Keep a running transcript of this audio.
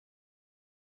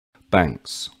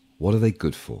Banks, what are they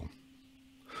good for?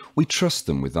 We trust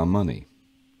them with our money.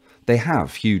 They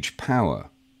have huge power.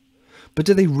 But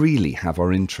do they really have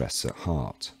our interests at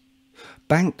heart?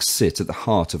 Banks sit at the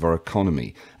heart of our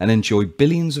economy and enjoy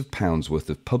billions of pounds worth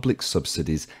of public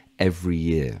subsidies every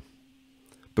year.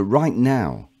 But right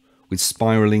now, with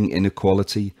spiralling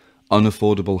inequality,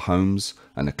 unaffordable homes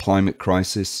and a climate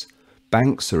crisis,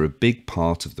 banks are a big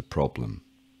part of the problem.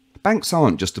 Banks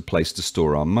aren't just a place to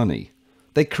store our money.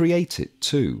 They create it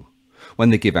too. When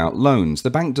they give out loans, the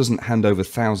bank doesn't hand over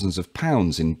thousands of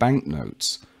pounds in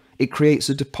banknotes. It creates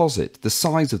a deposit the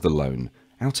size of the loan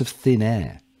out of thin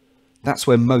air. That's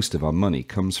where most of our money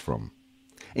comes from.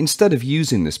 Instead of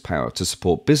using this power to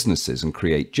support businesses and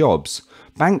create jobs,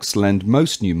 banks lend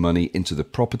most new money into the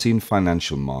property and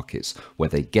financial markets where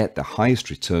they get the highest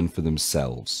return for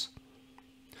themselves.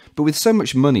 But with so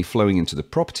much money flowing into the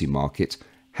property market,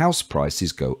 house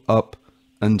prices go up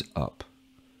and up.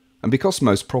 And because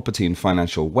most property and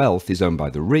financial wealth is owned by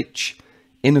the rich,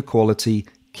 inequality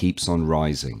keeps on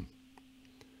rising.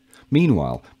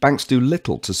 Meanwhile, banks do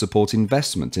little to support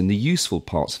investment in the useful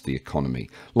parts of the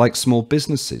economy, like small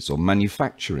businesses or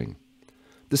manufacturing.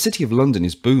 The City of London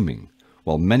is booming,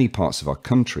 while many parts of our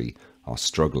country are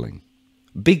struggling.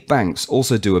 Big banks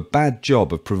also do a bad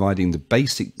job of providing the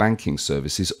basic banking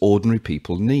services ordinary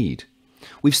people need.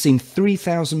 We've seen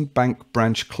 3,000 bank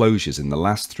branch closures in the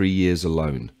last 3 years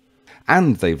alone.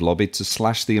 And they've lobbied to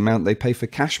slash the amount they pay for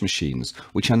cash machines,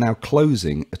 which are now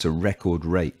closing at a record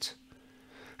rate.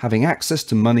 Having access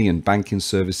to money and banking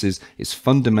services is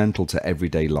fundamental to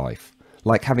everyday life,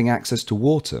 like having access to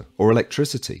water or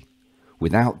electricity.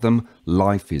 Without them,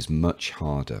 life is much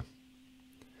harder.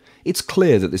 It's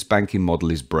clear that this banking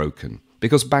model is broken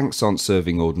because banks aren't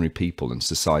serving ordinary people and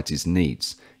society's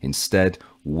needs. Instead,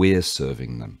 we're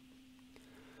serving them.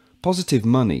 Positive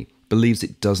Money believes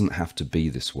it doesn't have to be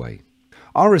this way.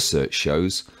 Our research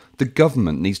shows the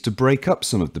government needs to break up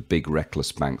some of the big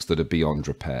reckless banks that are beyond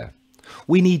repair.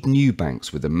 We need new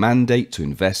banks with a mandate to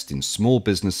invest in small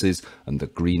businesses and the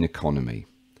green economy.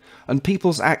 And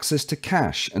people's access to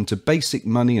cash and to basic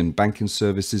money and banking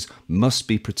services must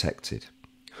be protected.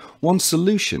 One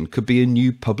solution could be a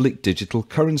new public digital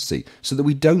currency so that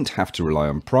we don't have to rely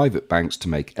on private banks to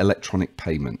make electronic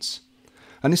payments.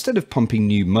 And instead of pumping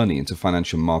new money into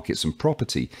financial markets and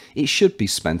property, it should be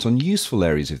spent on useful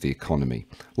areas of the economy,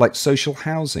 like social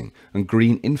housing and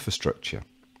green infrastructure.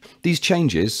 These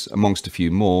changes, amongst a few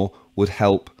more, would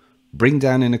help bring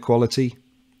down inequality,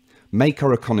 make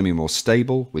our economy more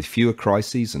stable with fewer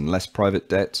crises and less private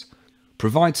debt,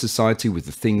 provide society with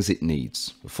the things it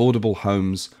needs: affordable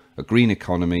homes, a green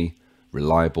economy,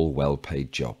 reliable,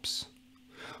 well-paid jobs.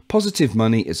 Positive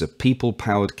Money is a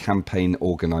people-powered campaign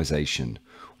organisation.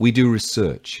 We do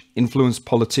research, influence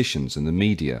politicians and the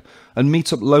media, and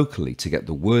meet up locally to get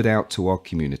the word out to our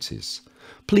communities.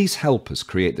 Please help us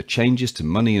create the changes to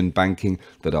money and banking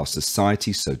that our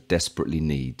society so desperately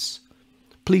needs.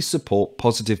 Please support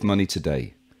Positive Money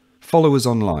today. Follow us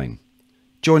online.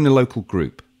 Join a local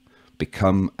group.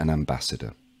 Become an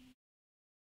ambassador.